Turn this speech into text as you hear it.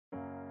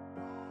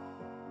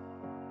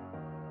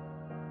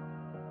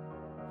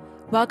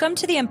Welcome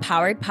to the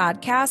Empowered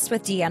Podcast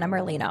with Deanna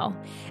Merlino,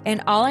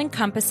 an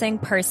all-encompassing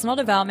personal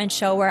development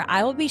show where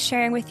I will be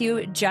sharing with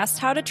you just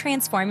how to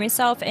transform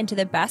yourself into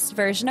the best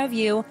version of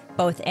you,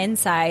 both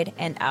inside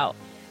and out.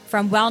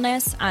 From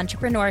wellness,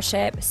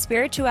 entrepreneurship,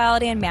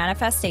 spirituality, and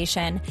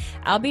manifestation,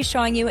 I'll be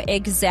showing you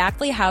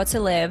exactly how to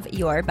live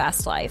your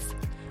best life.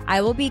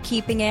 I will be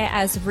keeping it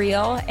as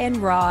real and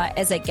raw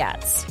as it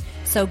gets.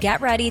 So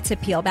get ready to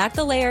peel back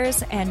the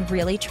layers and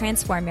really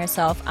transform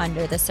yourself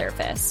under the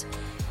surface.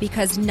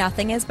 Because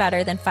nothing is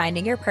better than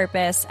finding your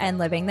purpose and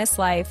living this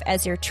life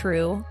as your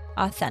true,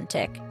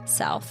 authentic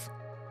self.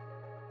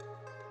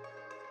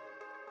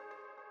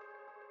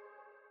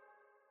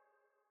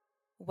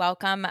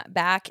 Welcome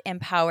back,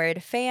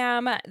 Empowered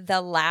fam.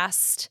 The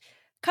last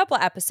couple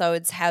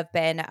episodes have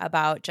been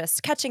about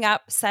just catching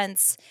up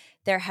since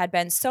there had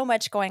been so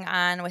much going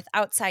on with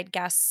outside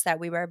guests that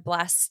we were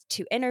blessed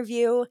to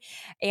interview.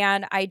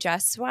 And I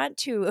just want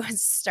to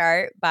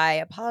start by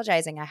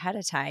apologizing ahead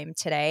of time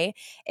today.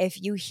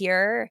 If you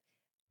hear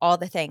all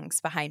the things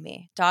behind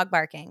me, dog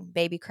barking,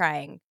 baby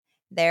crying,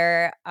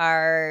 there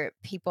are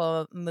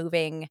people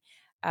moving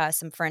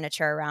some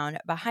furniture around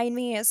behind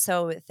me.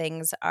 So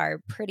things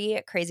are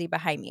pretty crazy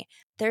behind me.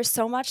 There's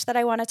so much that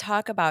I want to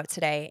talk about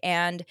today.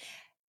 And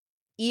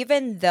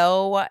even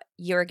though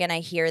you're going to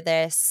hear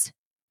this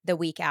the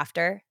week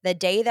after, the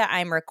day that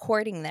I'm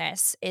recording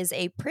this is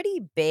a pretty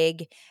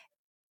big,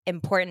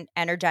 important,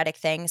 energetic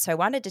thing. So I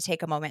wanted to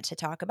take a moment to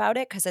talk about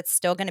it because it's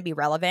still going to be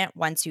relevant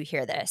once you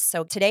hear this.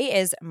 So today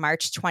is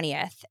March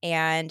 20th,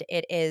 and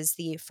it is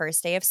the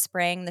first day of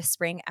spring, the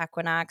spring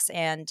equinox.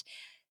 And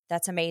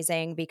that's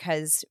amazing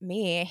because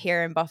me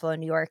here in Buffalo,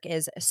 New York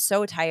is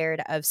so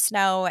tired of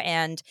snow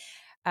and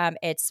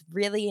it's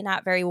really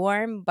not very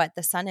warm, but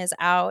the sun is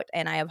out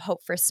and I have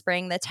hope for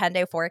spring. The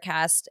 10-day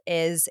forecast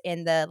is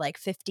in the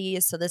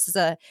 50s. So this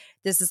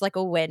is like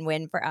a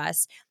win-win for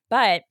us.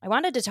 But I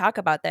wanted to talk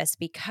about this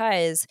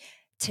because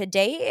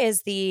today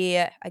is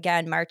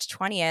again, March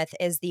 20th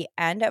is the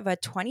end of a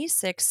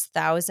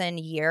 26,000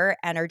 year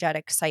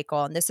energetic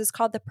cycle. And this is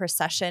called the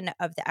precession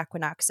of the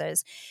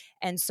equinoxes.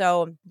 And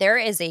so there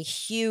is a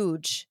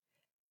huge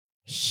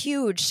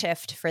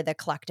shift for the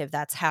collective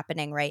that's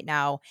happening right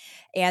now.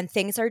 And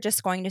things are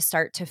just going to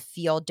start to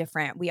feel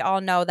different. We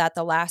all know that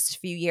the last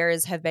few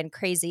years have been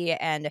crazy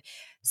and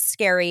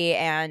scary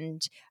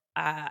and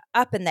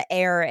up in the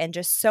air and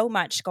just so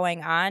much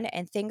going on.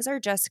 And things are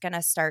just going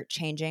to start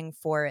changing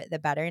for the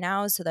better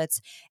now. So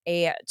that's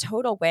a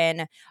total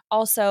win.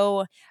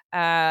 Also,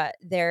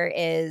 there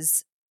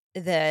is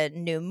the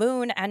new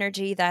moon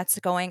energy that's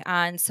going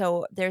on.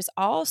 So there's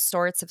all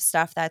sorts of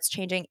stuff that's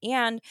changing.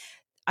 And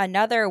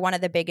another one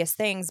of the biggest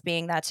things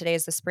being that today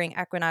is the spring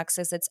equinox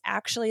is it's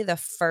actually the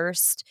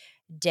first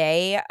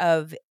day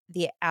of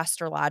the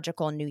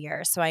astrological new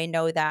year. So I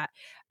know that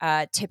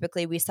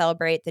typically we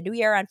celebrate the new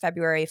year on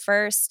January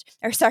 1st.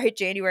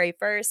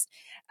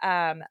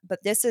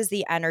 But this is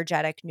the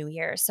energetic new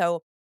year.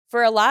 So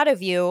for a lot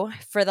of you,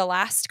 for the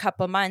last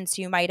couple months,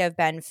 you might have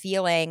been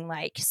feeling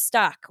like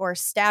stuck or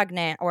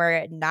stagnant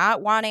or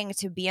not wanting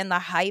to be in the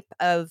hype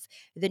of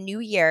the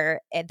new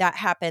year. That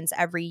happens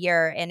every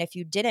year. And if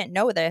you didn't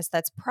know this,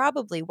 that's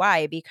probably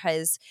why,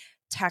 because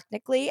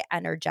technically,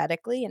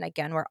 energetically, and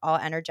again, we're all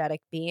energetic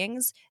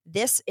beings,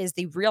 this is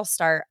the real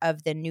start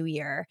of the new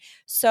year.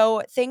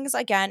 So things,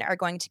 again, are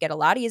going to get a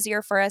lot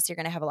easier for us. You're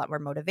going to have a lot more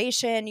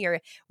motivation.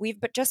 We've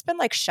just been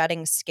like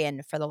shedding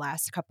skin for the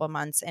last couple of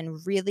months and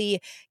really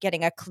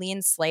getting a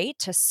clean slate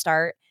to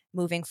start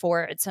moving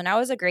forward. So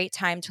now is a great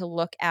time to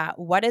look at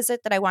what is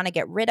it that I want to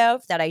get rid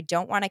of, that I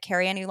don't want to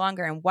carry any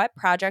longer, and what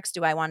projects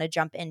do I want to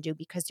jump into,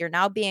 because you're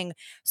now being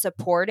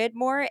supported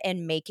more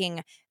in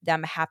making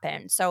them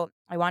happen. So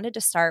I wanted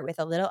to start with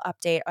a little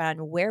update on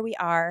where we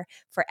are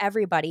for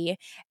everybody.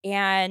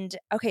 And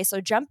okay,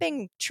 so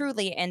jumping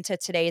truly into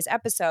today's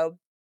episode.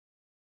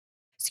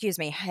 Excuse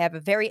me, I have a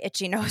very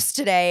itchy nose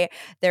today.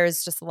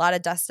 There's just a lot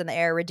of dust in the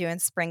air. We're doing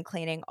spring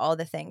cleaning, all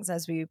the things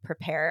as we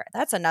prepare.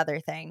 That's another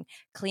thing.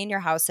 Clean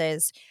your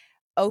houses,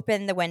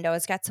 open the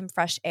windows, get some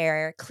fresh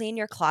air, clean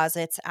your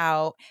closets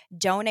out,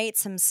 donate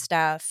some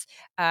stuff,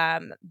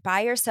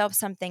 buy yourself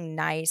something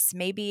nice,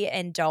 maybe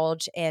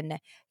indulge in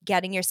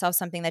getting yourself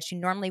something that you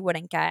normally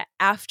wouldn't get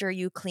after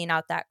you clean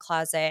out that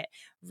closet.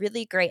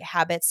 Really great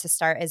habits to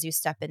start as you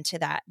step into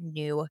that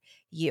new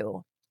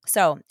you.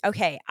 So,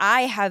 okay,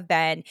 I have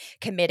been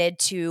committed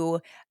to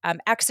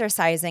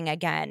exercising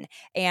again.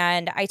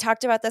 And I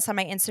talked about this on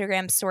my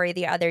Instagram story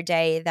the other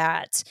day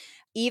that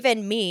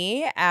even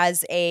me,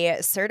 as a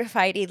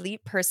certified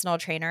elite personal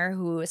trainer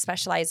who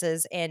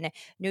specializes in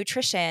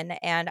nutrition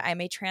and I'm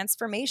a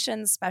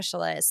transformation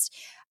specialist,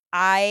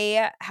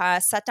 I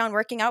sat down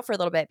working out for a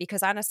little bit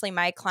because honestly,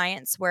 my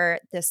clients were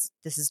this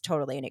is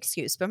totally an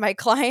excuse, but my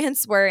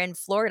clients were in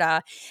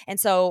Florida. And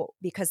so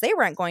because they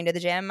weren't going to the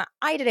gym,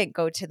 I didn't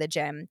go to the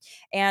gym.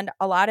 And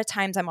a lot of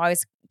times I'm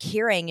always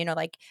hearing,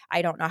 like,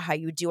 I don't know how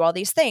you do all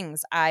these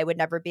things. I would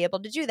never be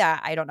able to do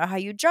that. I don't know how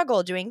you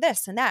juggle doing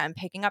this and that and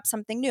picking up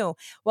something new.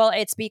 Well,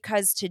 it's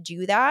because to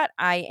do that,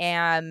 I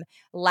am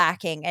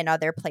lacking in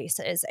other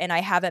places and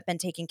I haven't been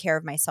taking care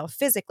of myself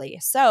physically.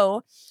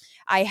 So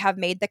I have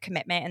made the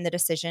commitment and the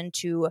decision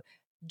to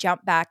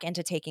jump back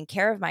into taking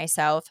care of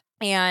myself.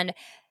 And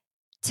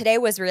today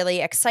was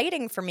really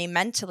exciting for me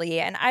mentally.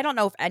 And I don't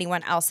know if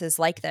anyone else is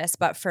like this,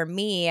 but for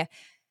me,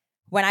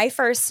 when I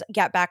first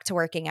get back to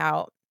working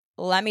out,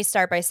 let me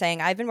start by saying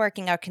I've been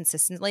working out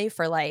consistently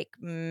for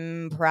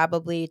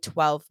probably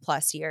 12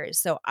 plus years.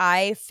 So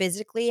I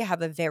physically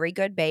have a very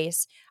good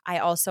base. I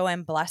also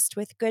am blessed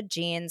with good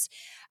genes.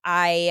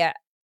 I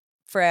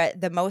for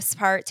the most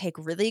part take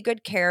really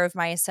good care of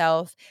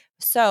myself.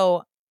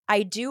 So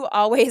I do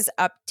always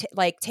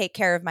take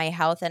care of my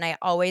health, and I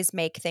always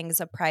make things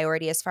a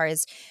priority as far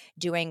as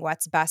doing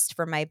what's best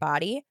for my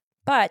body.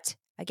 But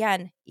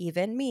again,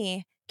 even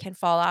me can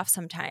fall off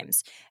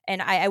sometimes.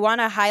 And I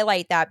want to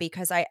highlight that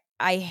because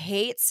I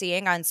hate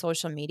seeing on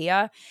social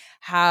media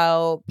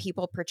how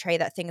people portray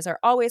that things are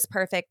always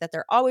perfect, that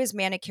they're always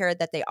manicured,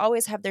 that they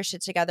always have their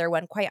shit together,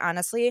 when quite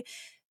honestly,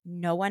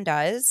 no one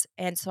does.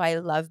 And so I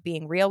love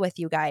being real with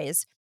you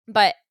guys.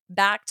 But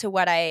back to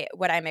what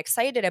I'm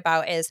excited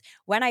about is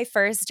when I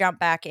first jump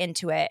back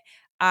into it,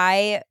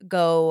 I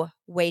go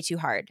way too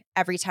hard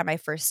every time I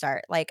first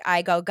start. Like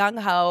I go gung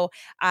ho,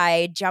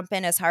 I jump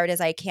in as hard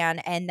as I can,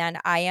 and then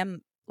I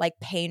am like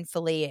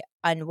painfully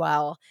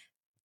unwell,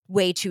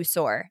 way too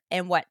sore.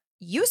 And what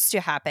used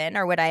to happen,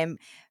 or what I'm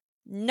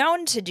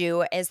known to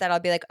do, is that I'll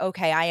be like,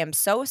 okay, I am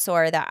so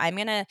sore that I'm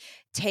going to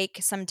take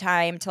some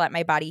time to let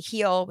my body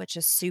heal, which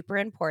is super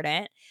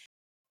important.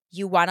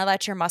 You want to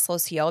let your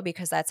muscles heal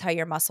because that's how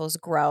your muscles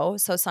grow.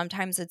 So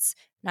sometimes it's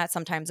not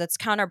sometimes it's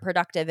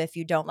counterproductive if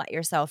you don't let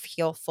yourself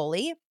heal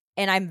fully.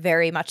 And I'm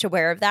very much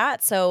aware of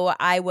that. So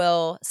I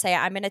will say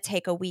I'm going to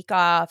take a week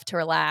off to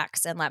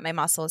relax and let my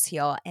muscles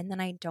heal. And then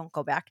I don't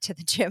go back to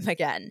the gym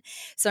again.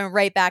 So I'm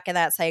right back in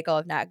that cycle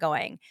of not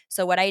going.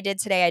 So what I did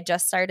today, I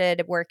just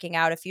started working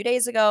out a few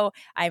days ago.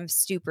 I'm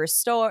super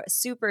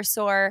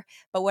sore.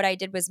 But what I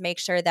did was make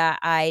sure that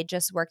I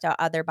just worked out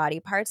other body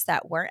parts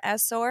that weren't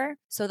as sore.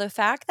 So the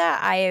fact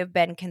that I have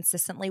been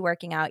consistently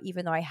working out,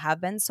 even though I have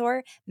been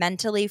sore,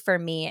 mentally for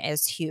me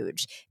is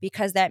huge,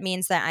 because that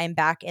means that I'm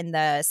back in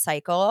the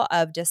cycle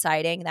of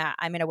deciding that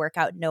I'm going to work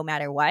out no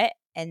matter what.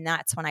 And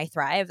that's when I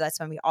thrive. That's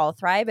when we all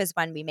thrive, is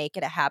when we make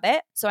it a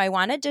habit. So I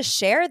wanted to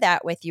share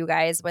that with you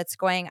guys, what's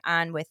going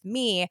on with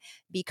me,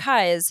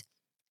 because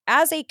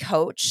as a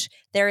coach,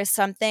 there is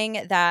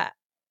something that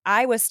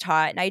I was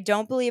taught, and I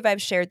don't believe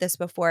I've shared this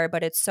before,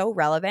 but it's so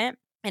relevant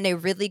and a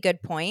really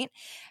good point.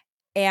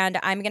 And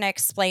I'm going to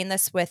explain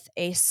this with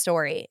a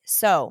story.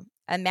 So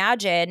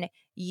imagine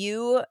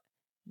you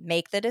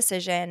make the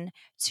decision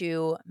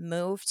to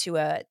move to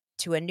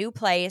a new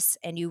place,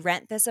 and you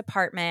rent this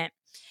apartment,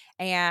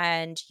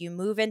 and you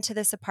move into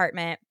this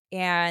apartment,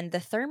 and the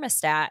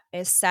thermostat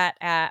is set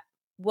at,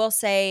 we'll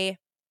say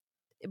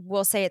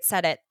it's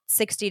set at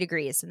 60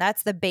 degrees, and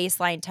that's the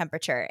baseline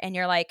temperature. And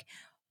you're like,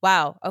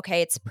 wow,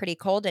 okay, it's pretty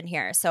cold in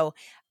here. So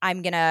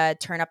I'm going to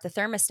turn up the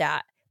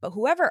thermostat. But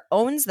whoever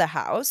owns the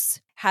house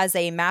has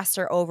a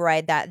master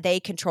override that they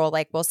control,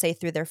 like we'll say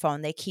through their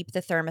phone. They keep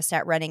the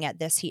thermostat running at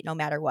this heat no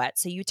matter what.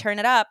 So you turn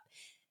it up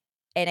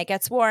and it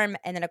gets warm,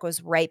 and then it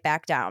goes right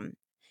back down.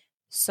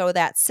 So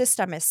that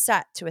system is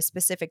set to a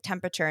specific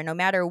temperature. And no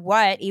matter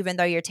what, even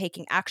though you're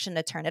taking action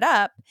to turn it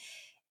up,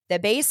 the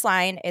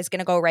baseline is going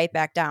to go right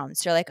back down.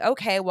 So you're like,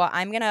 okay, well,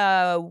 I'm going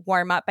to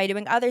warm up by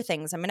doing other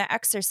things. I'm going to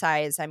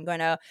exercise. I'm going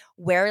to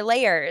wear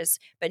layers.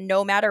 But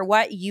no matter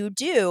what you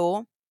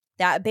do,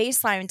 that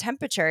baseline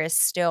temperature is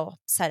still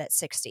set at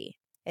 60.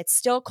 It's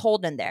still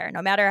cold in there.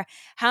 No matter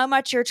how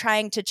much you're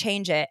trying to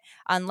change it,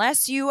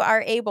 unless you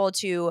are able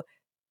to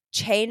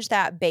change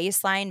that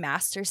baseline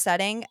master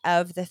setting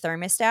of the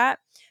thermostat,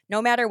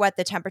 no matter what,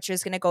 the temperature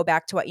is going to go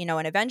back to what you know.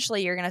 And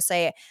eventually you're going to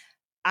say,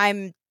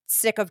 I'm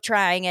sick of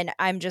trying and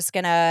I'm just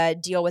going to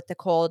deal with the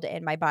cold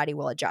and my body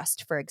will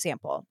adjust, for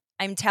example.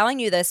 I'm telling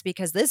you this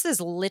because this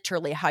is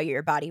literally how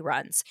your body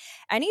runs.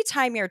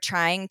 Anytime you're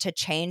trying to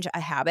change a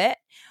habit,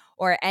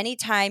 or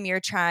anytime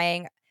you're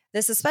trying,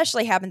 this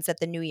especially happens at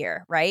the new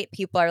year, right?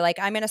 People are like,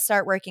 I'm going to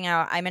start working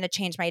out, I'm going to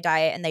change my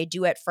diet, and they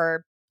do it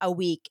for a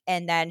week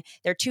and then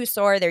they're too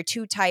sore, they're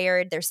too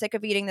tired, they're sick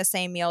of eating the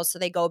same meals, so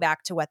they go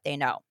back to what they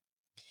know.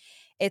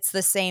 It's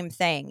the same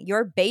thing.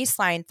 Your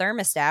baseline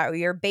thermostat or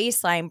your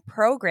baseline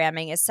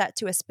programming is set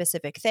to a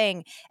specific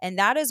thing. And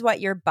that is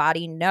what your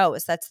body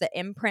knows. That's the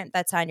imprint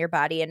that's on your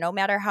body. And no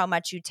matter how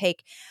much you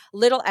take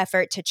little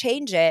effort to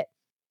change it,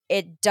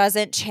 it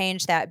doesn't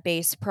change that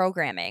base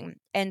programming.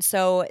 And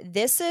so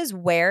this is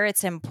where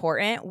it's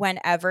important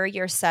whenever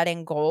you're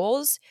setting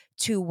goals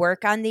to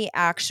work on the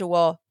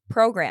actual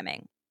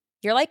programming.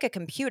 You're like a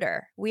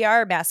computer. We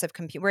are massive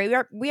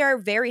computer. We are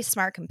very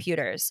smart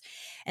computers.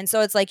 And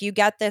so it's like you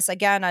get this,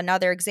 again,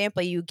 another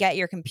example, you get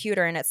your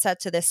computer and it's set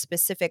to this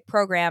specific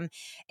program,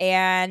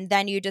 and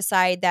then you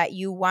decide that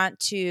you want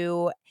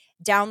to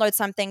download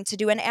something to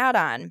do an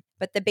add-on,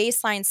 but the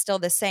baseline's still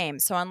the same.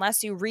 So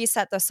unless you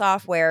reset the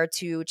software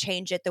to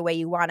change it the way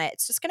you want it,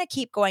 it's just going to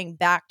keep going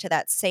back to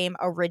that same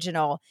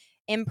original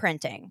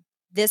imprinting.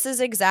 This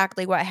is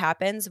exactly what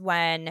happens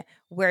when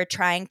we're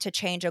trying to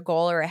change a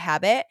goal or a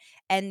habit,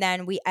 and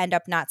then we end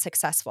up not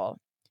successful.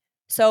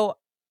 So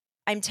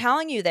I'm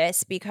telling you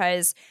this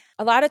because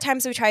a lot of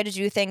times we try to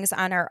do things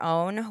on our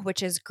own,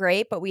 which is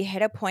great, but we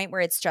hit a point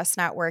where it's just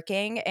not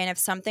working. And if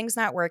something's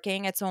not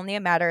working, it's only a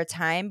matter of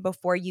time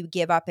before you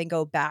give up and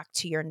go back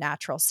to your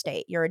natural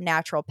state, your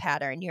natural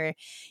pattern, your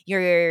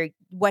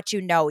what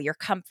you know, your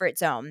comfort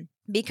zone.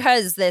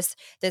 Because this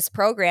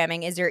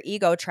programming is your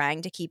ego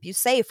trying to keep you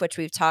safe, which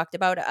we've talked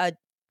about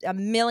a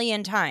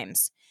million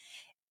times.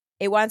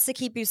 It wants to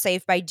keep you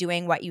safe by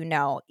doing what you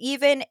know,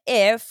 even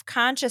if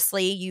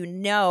consciously you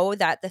know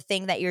that the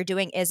thing that you're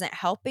doing isn't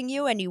helping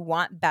you and you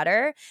want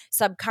better.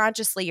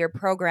 Subconsciously, your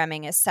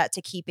programming is set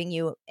to keeping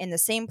you in the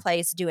same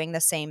place doing the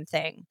same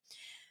thing.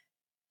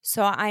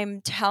 So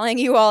I'm telling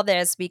you all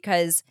this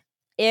because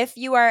if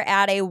you are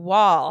at a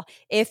wall,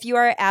 if you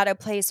are at a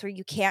place where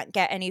you can't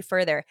get any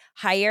further,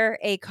 hire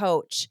a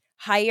coach,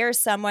 hire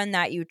someone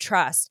that you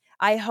trust.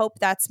 I hope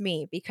that's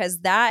me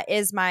because that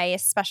is my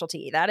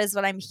specialty. That is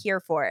what I'm here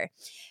for.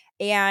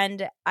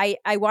 And I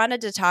wanted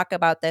to talk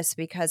about this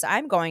because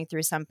I'm going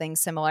through something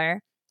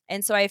similar.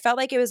 And so I felt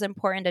like it was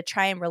important to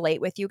try and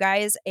relate with you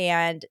guys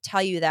and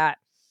tell you that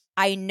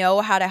I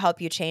know how to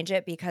help you change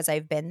it because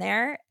I've been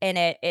there. And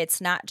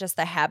it's not just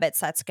the habits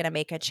that's going to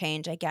make a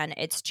change. Again,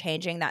 it's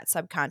changing that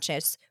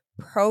subconscious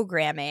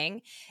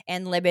programming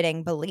and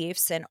limiting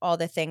beliefs and all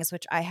the things,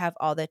 which I have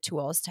all the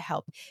tools to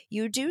help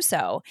you do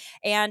so.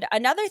 And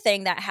another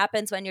thing that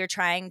happens when you're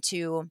trying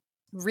to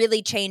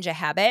really change a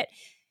habit,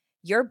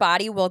 your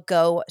body will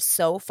go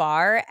so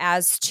far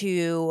as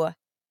to,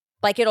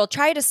 like, it'll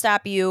try to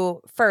stop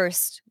you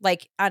first,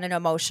 like on an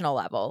emotional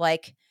level,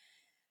 like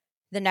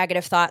the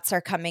negative thoughts are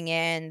coming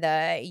in,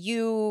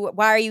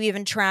 why are you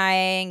even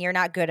trying? You're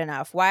not good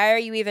enough. Why are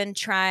you even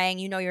trying?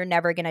 You know, you're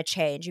never going to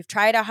change. You've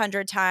tried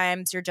 100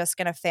 times. You're just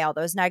going to fail.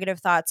 Those negative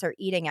thoughts are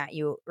eating at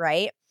you,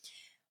 right?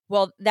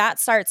 Well, that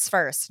starts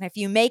first. And if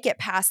you make it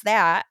past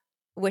that,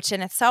 which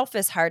in itself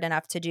is hard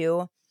enough to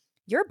do,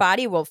 your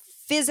body will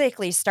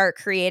physically start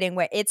creating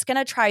what it's going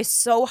to try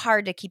so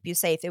hard to keep you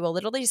safe. It will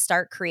literally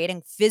start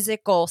creating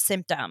physical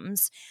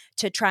symptoms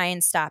to try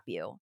and stop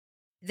you.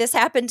 This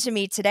happened to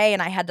me today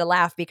and I had to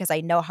laugh because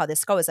I know how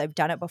this goes. I've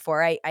done it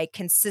before. I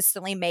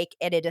consistently make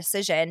it a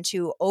decision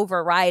to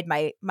override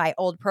my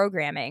old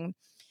programming.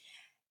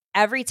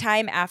 Every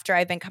time after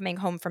I've been coming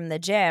home from the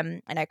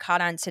gym, and I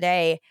caught on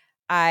today,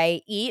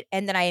 I eat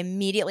and then I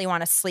immediately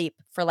want to sleep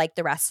for like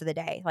the rest of the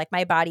day. Like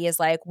my body is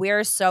like,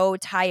 we're so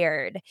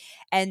tired.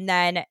 And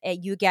then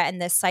you get in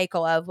this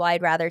cycle of, well,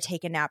 I'd rather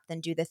take a nap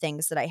than do the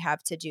things that I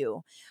have to do.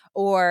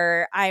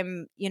 Or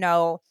I'm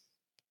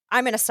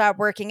going to stop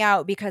working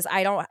out because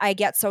I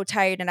get so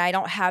tired and I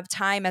don't have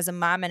time as a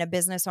mom and a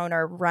business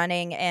owner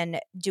running and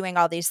doing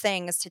all these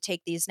things to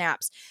take these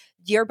naps.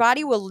 Your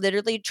body will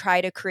literally try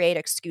to create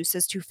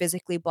excuses to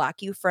physically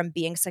block you from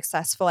being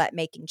successful at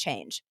making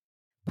change.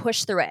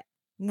 Push through it.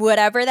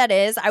 Whatever that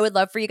is, I would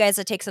love for you guys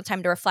to take some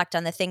time to reflect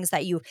on the things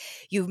that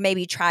you've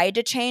maybe tried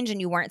to change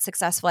and you weren't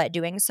successful at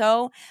doing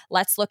so.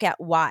 Let's look at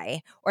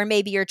why. Or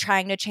maybe you're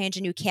trying to change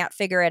and you can't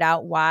figure it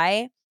out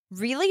why.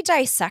 Really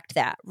dissect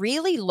that,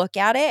 really look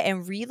at it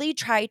and really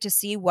try to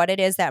see what it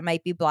is that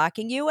might be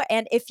blocking you.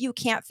 And if you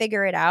can't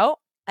figure it out,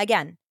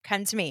 again,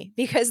 come to me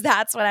because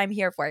that's what I'm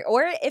here for.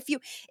 Or if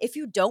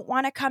you don't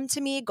want to come to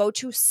me, go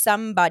to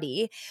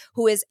somebody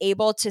who is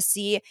able to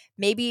see,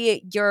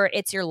 maybe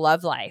it's your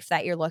love life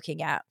that you're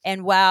looking at.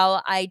 And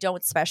while I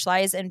don't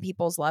specialize in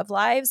people's love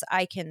lives,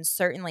 I can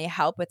certainly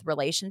help with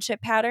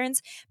relationship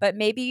patterns, but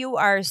maybe you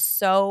are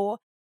so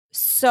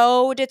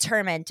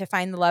determined to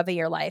find the love of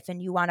your life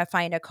and you want to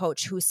find a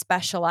coach who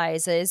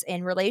specializes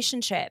in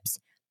relationships.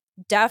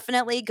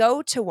 Definitely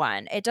go to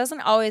one. It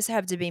doesn't always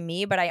have to be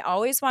me, but I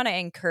always want to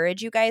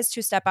encourage you guys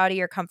to step out of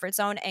your comfort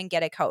zone and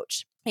get a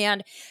coach.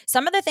 And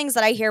some of the things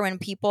that I hear when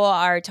people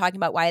are talking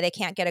about why they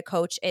can't get a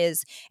coach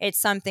is it's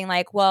something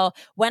like, well,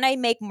 when I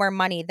make more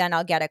money, then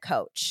I'll get a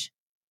coach.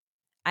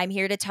 I'm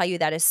here to tell you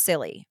that is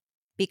silly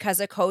because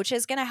a coach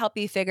is going to help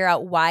you figure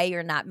out why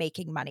you're not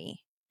making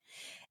money.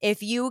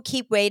 If you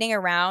keep waiting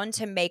around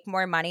to make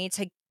more money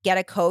to get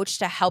a coach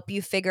to help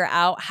you figure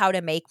out how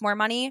to make more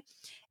money,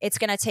 it's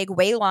going to take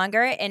way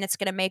longer and it's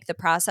going to make the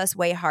process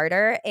way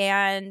harder.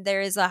 And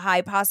there is a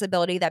high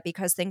possibility that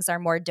because things are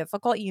more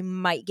difficult, you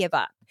might give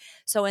up.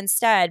 So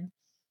instead,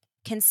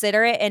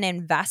 consider it an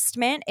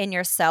investment in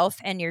yourself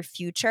and your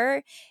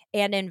future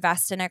and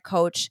invest in a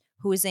coach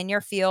who's in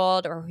your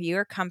field or who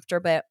you're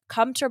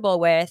comfortable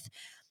with,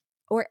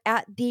 or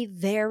at the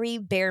very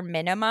bare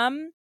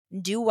minimum,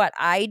 do what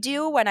I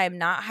do when I'm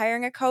not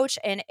hiring a coach,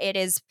 and it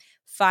is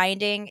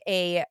finding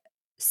a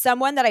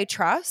someone that I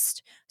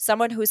trust,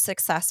 someone who's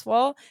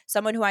successful,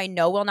 someone who I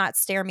know will not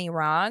steer me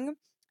wrong,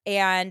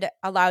 and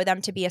allow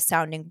them to be a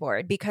sounding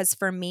board. Because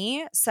for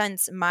me,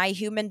 since my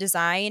human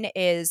design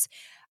is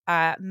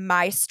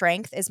my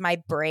strength is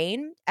my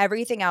brain.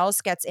 Everything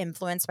else gets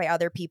influenced by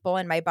other people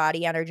and my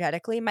body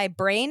energetically. My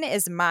brain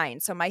is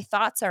mine. So my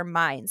thoughts are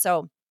mine.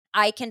 So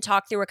I can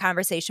talk through a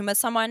conversation with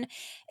someone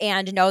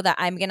and know that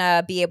I'm going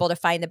to be able to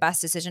find the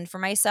best decision for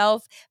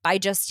myself by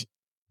just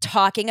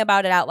talking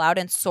about it out loud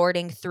and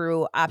sorting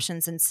through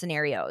options and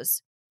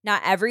scenarios.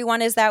 Not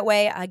everyone is that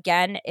way.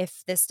 Again,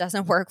 if this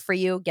doesn't work for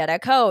you, get a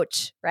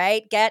coach,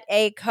 right? Get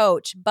a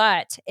coach.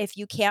 But if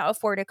you can't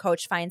afford a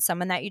coach, find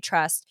someone that you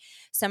trust,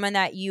 someone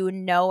that you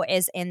know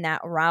is in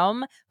that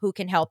realm who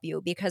can help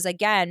you. Because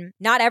again,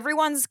 not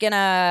everyone's going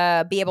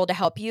to be able to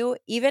help you,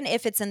 even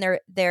if it's in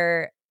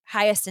their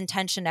highest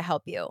intention to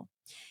help you.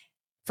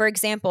 For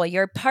example,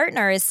 your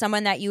partner is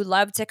someone that you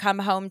love to come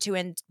home to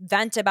and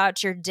vent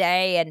about your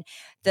day and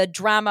the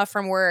drama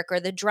from work or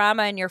the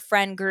drama in your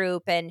friend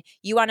group, and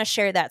you want to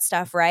share that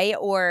stuff, right?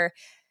 Or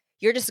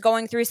you're just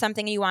going through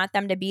something and you want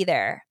them to be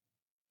there.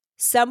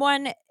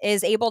 Someone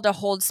is able to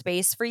hold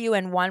space for you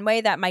in one way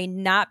that might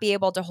not be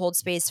able to hold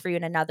space for you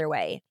in another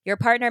way. Your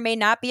partner may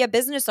not be a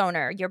business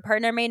owner. Your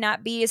partner may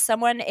not be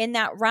someone in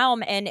that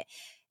realm, and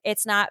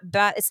it's not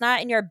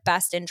in your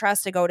best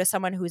interest to go to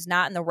someone who's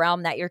not in the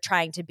realm that you're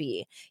trying to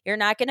be. You're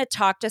not going to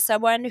talk to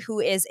someone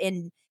who is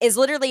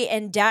literally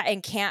in debt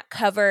and can't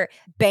cover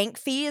bank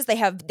fees. They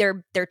have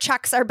their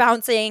checks are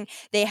bouncing.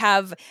 They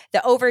have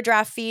the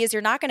overdraft fees.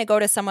 You're not going to go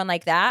to someone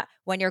like that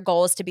when your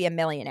goal is to be a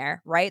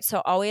millionaire, right?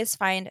 So always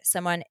find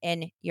someone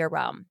in your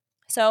realm.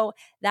 So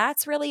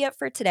that's really it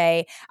for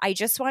today. I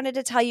just wanted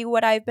to tell you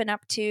what I've been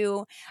up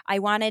to. I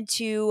wanted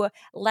to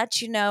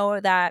let you know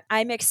that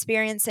I'm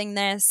experiencing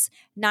this,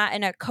 not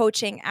in a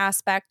coaching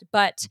aspect,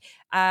 but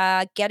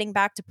getting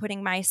back to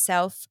putting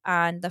myself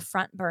on the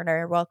front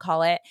burner, we'll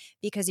call it,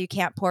 because you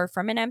can't pour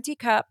from an empty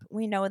cup.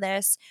 We know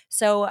this.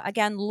 So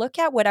again, look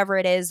at whatever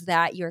it is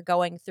that you're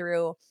going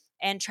through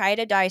and try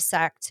to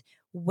dissect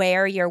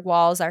where your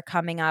walls are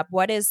coming up,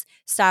 what is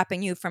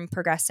stopping you from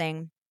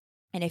progressing.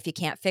 And if you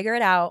can't figure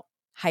it out,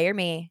 hire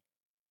me.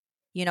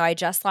 I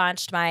just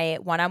launched my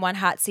one-on-one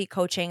hot seat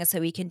coaching so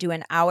we can do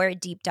an hour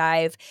deep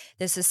dive.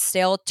 This is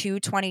still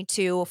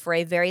 $222 for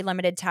a very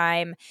limited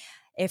time.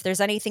 If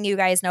there's anything you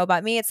guys know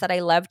about me, it's that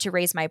I love to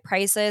raise my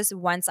prices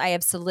once I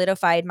have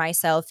solidified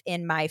myself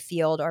in my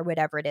field or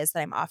whatever it is that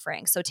I'm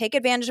offering. So take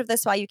advantage of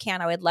this while you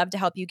can. I would love to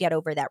help you get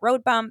over that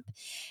road bump.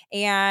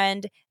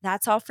 And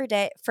that's all for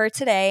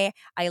today.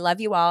 I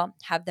love you all.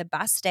 Have the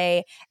best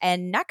day.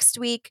 And next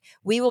week,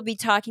 we will be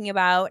talking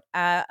about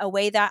a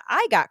way that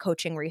I got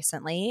coaching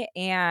recently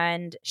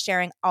and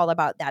sharing all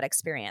about that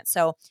experience.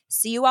 So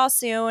see you all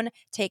soon.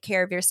 Take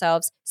care of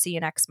yourselves. See you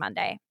next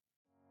Monday.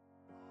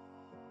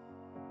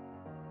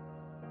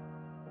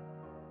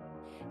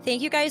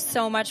 Thank you guys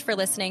so much for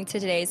listening to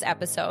today's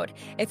episode.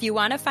 If you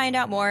want to find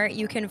out more,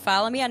 you can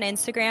follow me on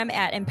Instagram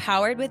at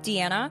Empowered with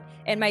Deanna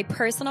and my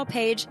personal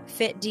page,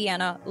 Fit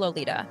Deanna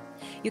Lolita.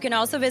 You can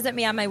also visit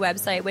me on my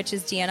website, which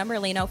is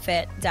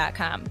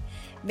deannamerlinofit.com.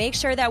 Make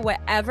sure that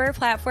whatever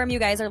platform you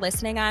guys are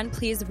listening on,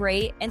 please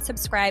rate and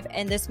subscribe.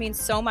 And this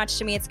means so much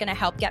to me. It's going to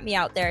help get me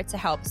out there to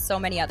help so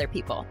many other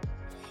people.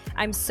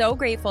 I'm so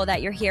grateful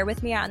that you're here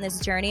with me on this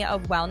journey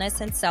of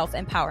wellness and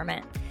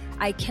self-empowerment.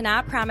 I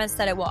cannot promise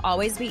that it will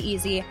always be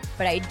easy,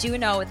 but I do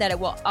know that it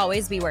will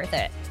always be worth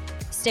it.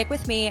 Stick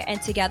with me,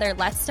 and together,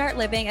 let's start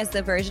living as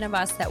the version of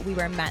us that we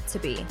were meant to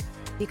be.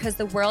 Because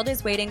the world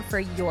is waiting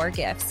for your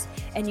gifts,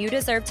 and you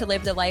deserve to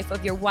live the life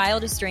of your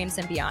wildest dreams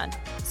and beyond.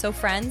 So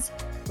friends,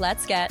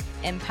 let's get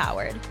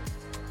empowered.